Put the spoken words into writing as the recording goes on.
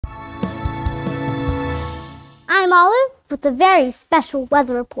I'm Olive with a very special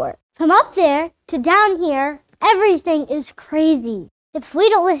weather report. From up there to down here, everything is crazy. If we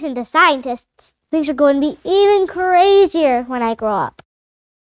don't listen to scientists, things are going to be even crazier when I grow up.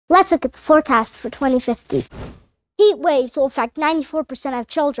 Let's look at the forecast for 2050. Heat waves will affect 94% of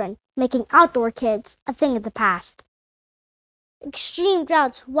children, making outdoor kids a thing of the past. Extreme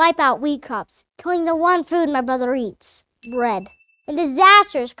droughts wipe out wheat crops, killing the one food my brother eats, bread. And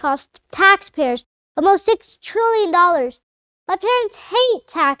disasters cost taxpayers almost $6 trillion. My parents hate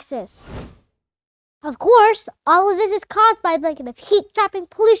taxes. Of course, all of this is caused by a blanket of heat-trapping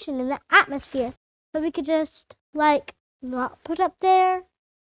pollution in the atmosphere that we could just, not put up there.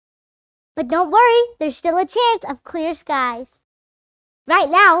 But don't worry, there's still a chance of clear skies. Right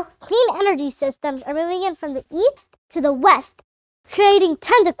now, clean energy systems are moving in from the east to the west, creating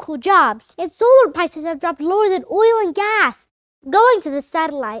tons of cool jobs. And solar prices have dropped lower than oil and gas. Going to the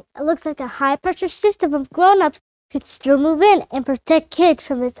satellite, it looks like a high-pressure system of grown-ups could still move in and protect kids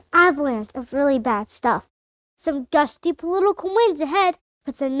from this avalanche of really bad stuff. Some gusty political winds ahead,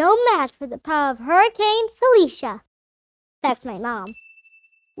 but they're no match for the power of Hurricane Felicia. That's my mom.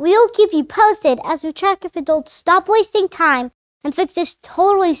 We'll keep you posted as we track if adults stop wasting time and fix this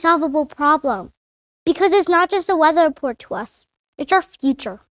totally solvable problem. Because it's not just a weather report to us, it's our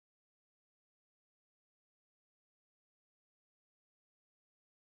future.